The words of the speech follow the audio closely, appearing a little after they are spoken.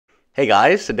Hey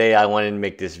guys, today I wanted to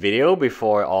make this video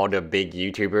before all the big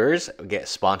YouTubers get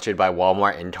sponsored by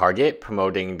Walmart and Target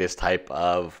promoting this type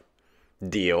of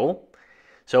deal.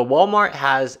 So Walmart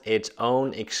has its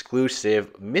own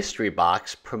exclusive mystery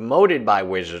box promoted by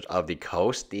Wizards of the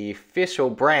Coast, the official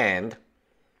brand.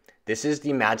 This is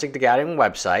the Magic the Gathering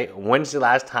website. When's the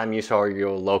last time you saw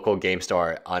your local game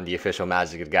store on the official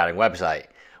Magic the Gathering website?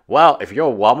 Well, if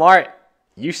you're Walmart,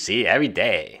 you see it every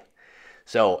day.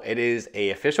 So it is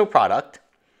an official product.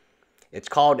 It's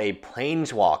called a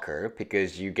Planeswalker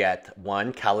because you get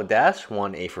one Kaladesh,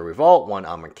 one Aether Revolt, one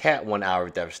Amonkhet, one Hour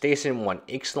of Devastation, one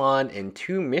Ixalan, and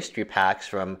 2 mystery packs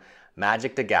from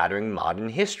Magic the Gathering Modern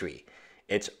History.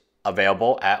 It's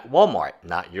available at Walmart,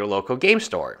 not your local game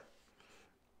store.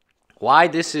 Why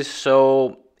this is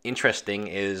so interesting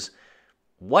is,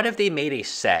 what if they made a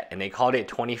set and they called it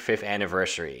 25th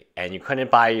anniversary and you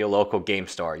couldn't buy your local game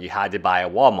store, you had to buy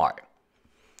at Walmart?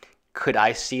 Could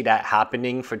I see that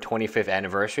happening for 25th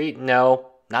anniversary?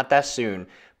 No, not that soon.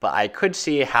 But I could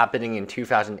see it happening in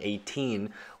 2018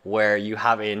 where you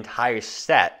have an entire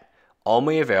set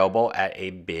only available at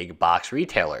a big box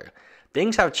retailer.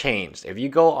 Things have changed. If you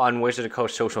go on Wizards of the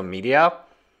Coast social media,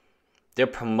 they're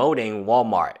promoting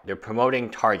Walmart. They're promoting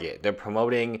Target. They're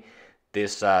promoting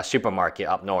this supermarket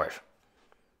up north.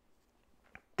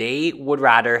 They would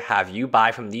rather have you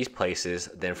buy from these places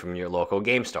than from your local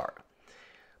game store.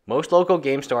 Most local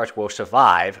game stores will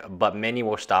survive, but many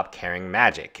will stop carrying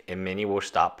Magic, and many will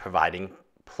stop providing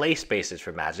play spaces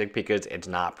for Magic because it's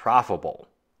not profitable.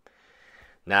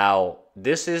 Now,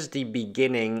 this is the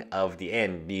beginning of the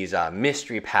end. These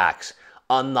mystery packs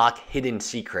unlock hidden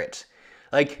secrets.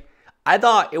 Like, I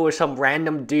thought it was some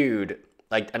random dude,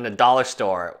 like in a dollar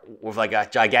store with like a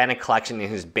gigantic collection in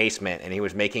his basement, and he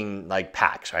was making like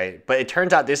packs, right? But it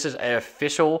turns out this is an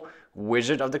official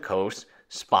Wizard of the Coast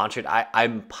sponsored.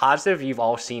 I'm positive you've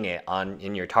all seen it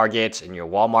in your Targets, in your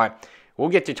Walmart. We'll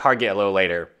get to Target a little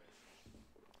later.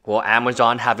 Will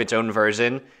Amazon have its own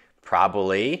version?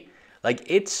 Probably. Like,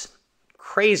 it's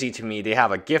crazy to me. They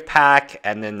have a gift pack,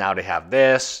 and then now they have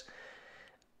this.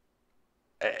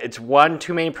 It's one,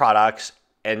 too many products,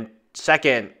 and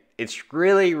second, it's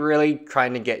really, really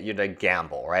trying to get you to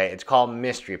gamble, right? It's called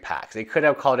mystery packs. They could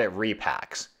have called it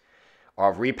repacks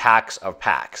or repacks of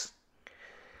packs.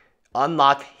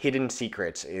 Unlock hidden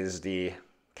secrets is the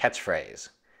catchphrase.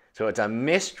 So it's a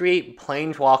mystery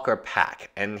Planeswalker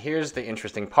pack. And here's the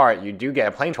interesting part. You do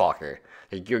get a Planeswalker.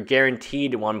 You're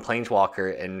guaranteed one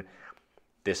Planeswalker in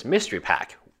this mystery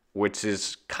pack, which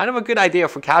is kind of a good idea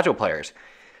for casual players.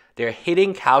 They're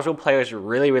hitting casual players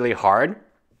really, really hard.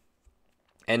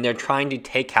 And they're trying to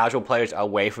take casual players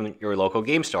away from your local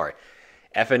game store.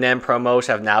 F&M promos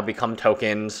have now become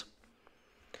tokens.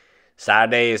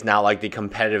 Saturday is now like the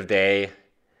competitive day.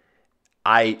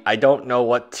 I don't know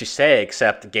what to say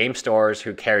except game stores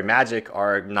who carry Magic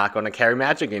are not going to carry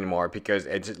Magic anymore because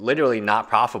it's literally not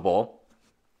profitable.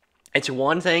 It's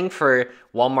one thing for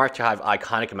Walmart to have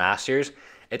iconic masters.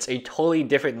 It's a totally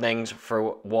different thing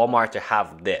for Walmart to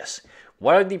have this.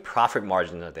 What are the profit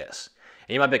margins of this?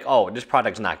 And you might be like, oh, this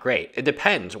product's not great. It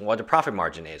depends on what the profit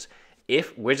margin is.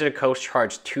 If Wizard of the Coast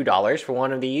charged $2 for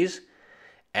one of these,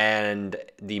 and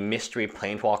the mystery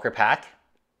Planeswalker pack,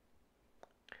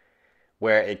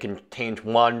 where it contains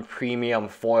 1 premium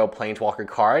foil Planeswalker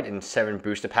card and 7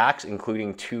 booster packs,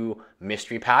 including 2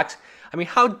 mystery packs. I mean,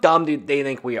 how dumb do they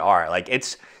think we are? Like,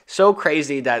 it's so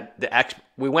crazy that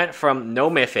we went from no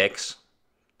mythics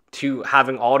to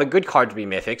having all the good cards be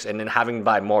mythics, and then having to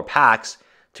buy more packs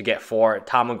to get 4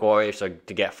 Tamagori, so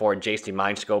to get 4 Jace the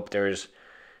Mind Sculptors,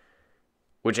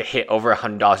 which hit over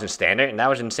 $100 in standard, and that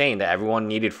was insane that everyone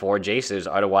needed 4 Jaces,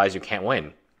 otherwise you can't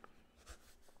win.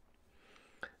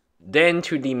 Then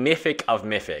to the mythic of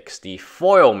mythics, the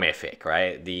foil mythic,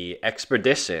 right? The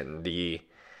expedition, the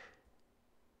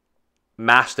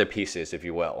masterpieces, if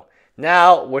you will.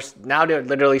 Now they're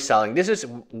literally selling. This is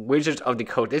Wizards of the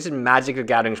Coast. This is Magic the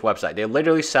Gathering's website. They're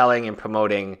literally selling and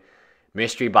promoting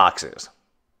mystery boxes.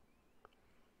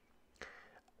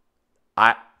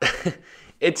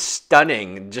 It's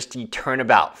stunning, just the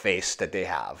turnabout face that they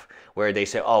have, where they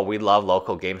say, oh, we love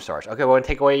local game stores. Okay, we're going to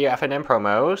take away your F&M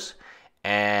promos,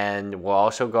 and we're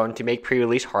also going to make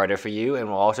pre-release harder for you, and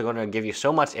we're also going to give you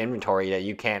so much inventory that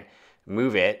you can't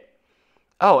move it.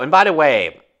 Oh, and by the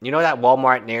way, you know that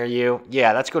Walmart near you?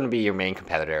 Yeah, that's going to be your main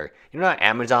competitor. You know that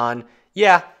Amazon?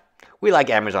 Yeah, we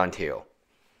like Amazon too.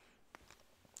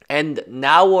 And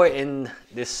now we're in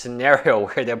this scenario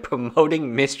where they're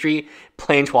promoting mystery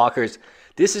Planeswalkers.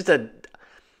 This is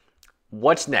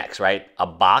what's next, right? A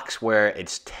box where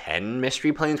it's 10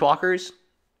 mystery Planeswalkers?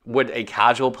 Would a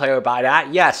casual player buy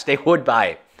that? Yes, they would buy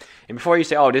it. And before you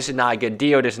say, oh, this is not a good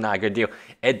deal, this is not a good deal,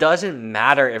 it doesn't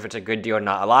matter if it's a good deal or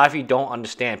not. A lot of you don't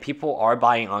understand. People are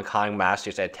buying Uncommon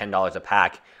Masters at $10 a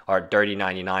pack or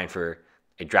 $30.99 for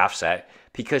a draft set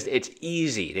because it's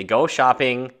easy. They go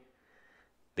shopping,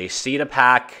 they see the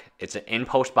pack, it's an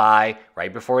in-post buy.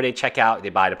 Right before they check out, they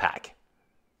buy the pack.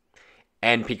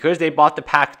 And because they bought the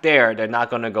pack there, they're not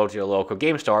going to go to your local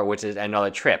game store, which is another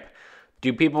trip.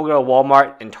 Do people go to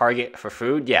Walmart and Target for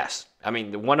food? Yes. I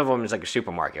mean, one of them is like a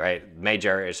supermarket, right?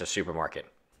 Major is a supermarket.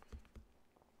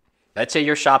 Let's say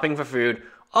you're shopping for food.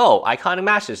 Oh, Iconic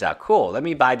Masters out. Cool. Let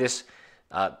me buy this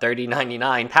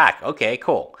 $30.99 pack. Okay,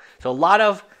 cool. So a lot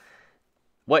of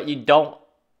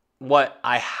what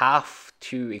I have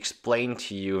to explain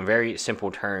to you in very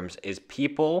simple terms is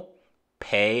people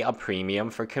pay a premium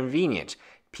for convenience.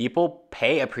 People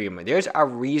pay a premium. There's a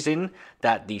reason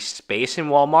that the space in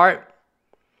Walmart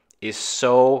is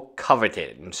so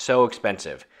coveted and so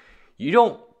expensive.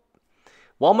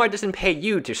 Walmart doesn't pay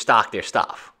you to stock their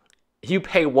stuff. You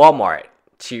pay Walmart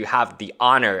to have the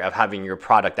honor of having your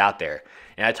product out there.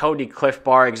 And I told the Cliff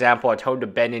Bar example, I told the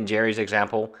Ben & Jerry's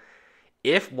example.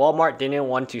 If Walmart didn't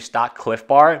want to stock Cliff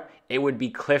Bar, it would be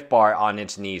Cliff Bar on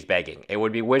its knees begging. It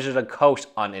would be Wizards of the Coast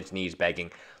on its knees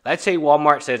begging. Let's say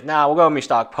Walmart says, nah, we're going to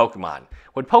restock Pokemon.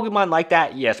 Would Pokemon like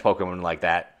that? Yes, Pokemon would like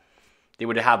that. They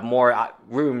would have more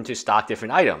room to stock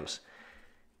different items.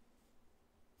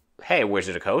 Hey,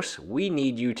 Wizards of the Coast, we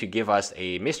need you to give us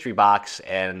a mystery box,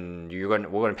 and we're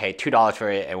going to pay $2 for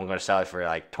it, and we're going to sell it for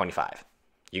like $25.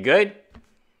 You good?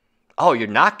 Oh, you're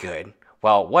not good?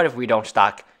 Well, what if we don't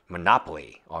stock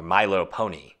Monopoly or My Little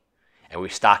Pony, and we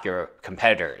stock your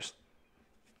competitors?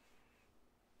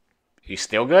 You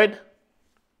still good?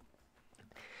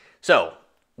 So,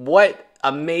 what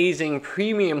amazing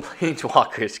premium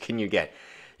Planeswalkers can you get?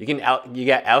 You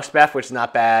get Elspeth, which is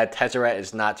not bad. Tezzeret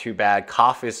is not too bad.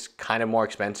 Koff is kind of more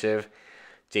expensive.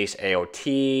 Jace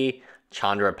AOT,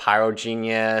 Chandra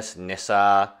Pyrogenius,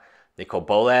 Nissa, Nicol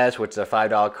Bolas, which is a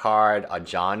 $5 card.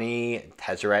 Ajani,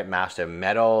 Tezzeret Master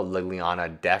Metal,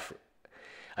 Liliana Def.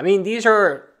 I mean, these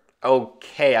are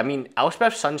okay. I mean,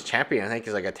 Elspeth Sun's Champion, I think,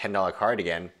 is like a $10 card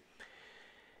again.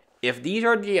 If these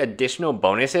are the additional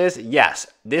bonuses, yes,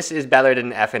 this is better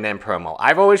than FNM promo.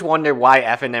 I've always wondered why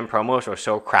FNM promos were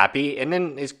so crappy, and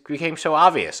then it became so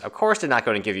obvious. Of course they're not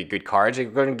going to give you good cards. They're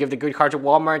going to give the good cards at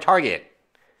Walmart and Target.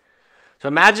 So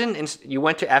imagine you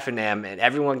went to FNM and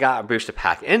everyone got a booster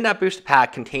pack. In that booster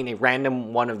pack contained a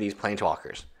random one of these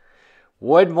Planeswalkers.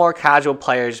 Would more casual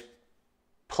players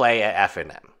play at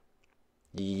FNM?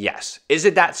 Yes. Is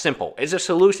it that simple? Is the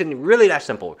solution really that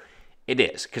simple? It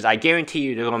is, because I guarantee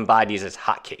you they're going to buy these as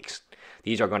hotcakes.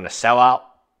 These are going to sell out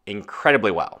incredibly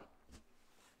well.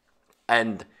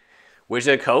 And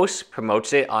Wizard of the Coast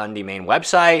promotes it on the main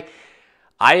website.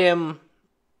 I'm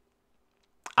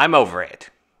over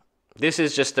it. This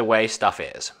is just the way stuff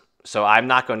is. So I'm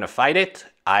not going to fight it.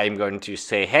 I'm going to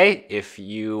say, hey, if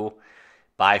you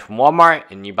buy from Walmart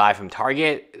and you buy from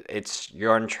Target, it's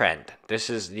your own trend. This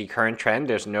is the current trend.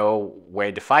 There's no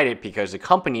way to fight it because the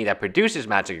company that produces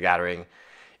Magic the Gathering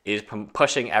is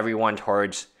pushing everyone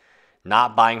towards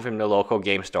not buying from the local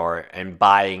game store and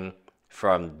buying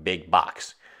from big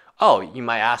box. Oh, you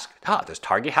might ask, does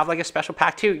Target have like a special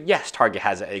pack too? Yes, Target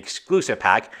has an exclusive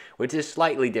pack, which is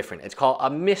slightly different. It's called a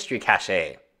mystery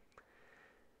cache.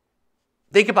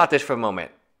 Think about this for a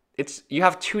moment. You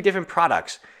have two different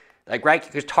products. Like, right,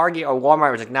 because Target or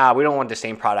Walmart was like, nah, we don't want the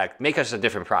same product. Make us a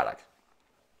different product.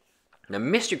 The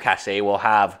Mystery Cache will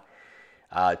have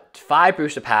 5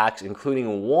 booster packs,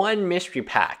 including 1 mystery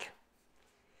pack.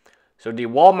 So the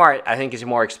Walmart, I think, is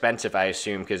more expensive, I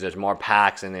assume, because there's more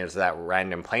packs and there's that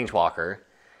random Planeswalker.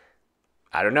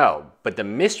 I don't know. But the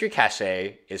Mystery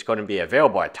Cache is going to be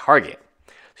available at Target.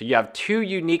 So you have 2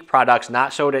 unique products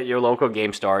not sold at your local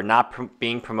game store, not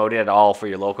being promoted at all for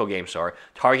your local game store,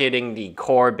 targeting the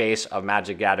core base of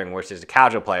Magic Gathering, which is the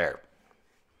casual player.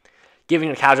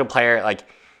 Giving a casual player, like,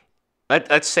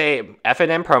 let's say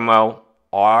FNM promo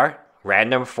or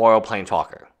random foil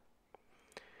Planeswalker.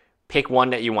 Pick one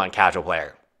that you want, casual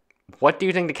player. What do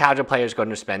you think the casual player is going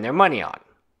to spend their money on?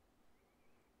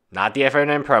 Not the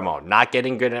FNM promo, not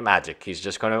getting good at Magic. He's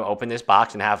just going to open this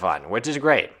box and have fun, which is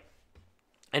great.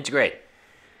 It's great.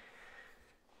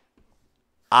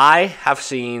 I have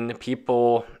seen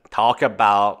people talk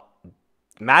about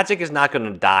Magic is not going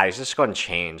to die. It's just going to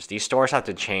change. These stores have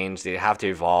to change. They have to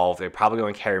evolve. They're probably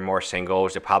going to carry more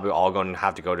singles. They're probably all going to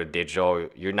have to go to digital.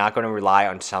 You're not going to rely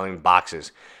on selling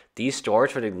boxes. These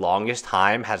stores for the longest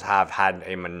time have had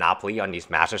a monopoly on these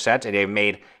master sets, and they've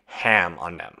made ham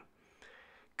on them.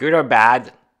 Good or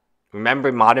bad,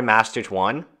 remember Modern Masters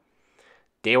 1?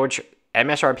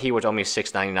 MSRP was only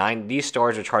 $6.99. These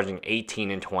stores are charging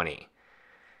 $18 and $20.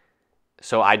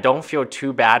 So I don't feel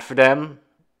too bad for them,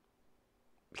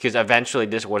 because eventually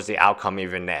this was the outcome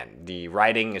even then. The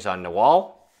writing is on the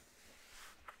wall.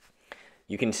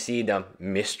 You can see the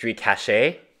mystery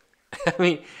cachet. I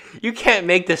mean, you can't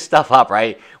make this stuff up,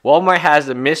 right? Walmart has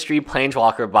a mystery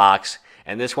Planeswalker box,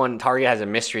 and this one, Target, has a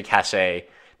mystery cachet,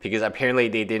 because apparently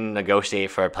they didn't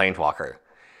negotiate for a Planeswalker.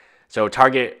 So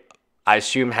Target, I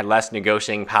assume, had less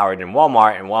negotiating power than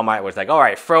Walmart, and Walmart was like, all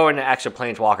right, throw in an extra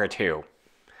Planeswalker too.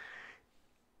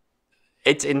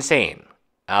 It's insane.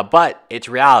 But it's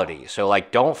reality. So,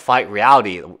 like, don't fight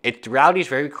reality. Reality is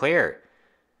very clear.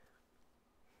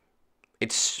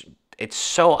 It's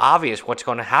so obvious what's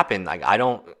going to happen. Like, I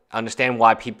don't understand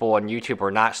why people on YouTube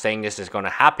are not saying this is going to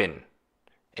happen.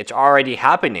 It's already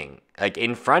happening, like,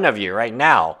 in front of you right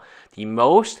now. The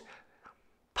most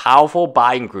powerful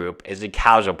buying group is the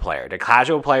casual player. The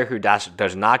casual player who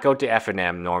does not go to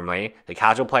FNM normally. The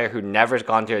casual player who never has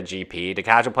gone to a GP. The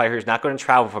casual player who's not going to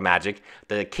travel for Magic.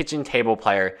 The kitchen table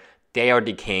player, they are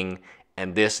the king,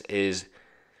 and this is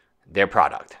their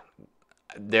product.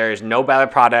 There is no better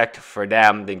product for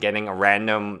them than getting a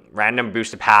random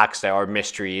booster packs that are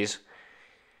mysteries.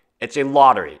 It's a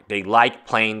lottery. They like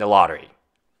playing the lottery.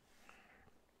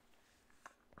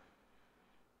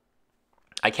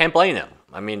 I can't blame them.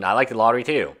 I mean, I like the lottery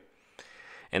too.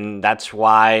 And that's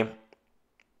why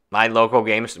my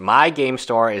game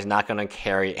store is not going to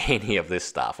carry any of this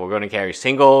stuff. We're going to carry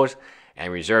singles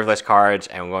and reserve list cards,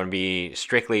 and we're going to be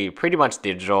strictly pretty much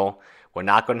digital. We're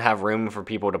not going to have room for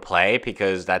people to play,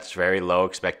 because that's very low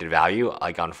expected value.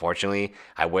 Like, unfortunately,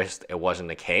 I wish it wasn't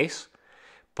the case.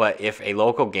 But if a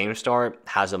local game store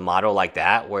has a model like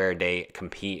that, where they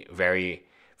compete very,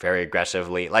 very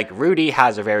aggressively, like Rudy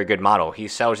has a very good model. He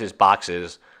sells his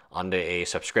boxes on a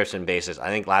subscription basis. I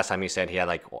think last time he said he had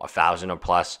like 1,000 or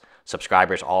plus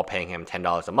subscribers, all paying him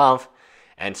 $10 a month,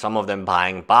 and some of them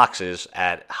buying boxes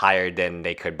at higher than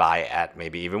they could buy at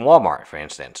maybe even Walmart, for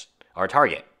instance, or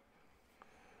Target.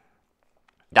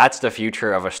 That's the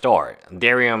future of a store.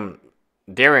 Darium,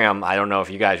 I don't know if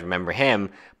you guys remember him,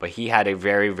 but he had a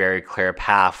very, very clear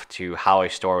path to how a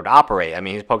store would operate. I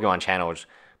mean, his Pokemon channels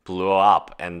blew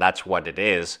up, and that's what it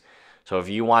is. So if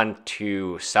you want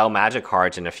to sell Magic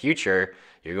cards in the future,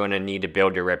 you're going to need to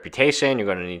build your reputation. You're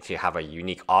going to need to have a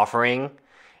unique offering,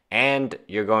 and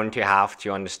you're going to have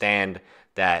to understand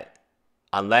that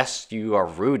unless you are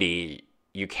Rudy,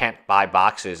 you can't buy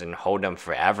boxes and hold them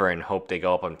forever and hope they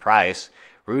go up in price.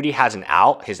 Rudy has an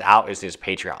out. His out is his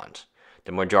Patreons.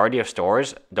 The majority of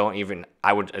stores don't even,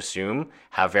 I would assume,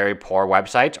 have very poor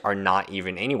websites, or not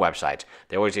even any websites.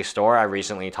 There was a store I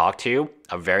recently talked to,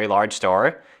 a very large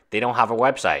store. They don't have a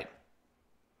website.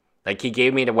 Like, he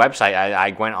gave me the website.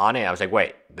 I went on it. I was like,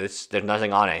 wait, there's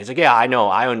nothing on it. He's like, yeah, I know.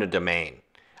 I own the domain.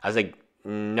 I was like,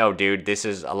 no, dude, this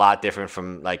is a lot different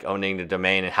from, like, owning the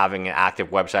domain and having an active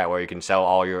website where you can sell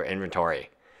all your inventory.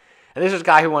 And this is a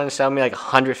guy who wanted to sell me, like,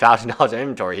 $100,000 of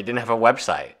inventory. He didn't have a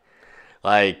website.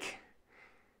 Like,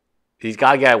 he's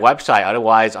got to get a website.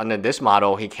 Otherwise, under this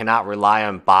model, he cannot rely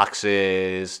on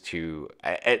boxes to...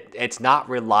 It's not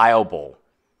reliable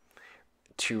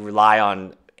to rely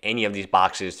on any of these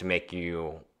boxes to make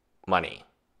you money.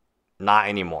 Not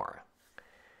anymore.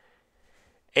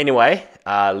 Anyway,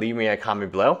 leave me a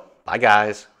comment below. Bye,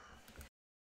 guys.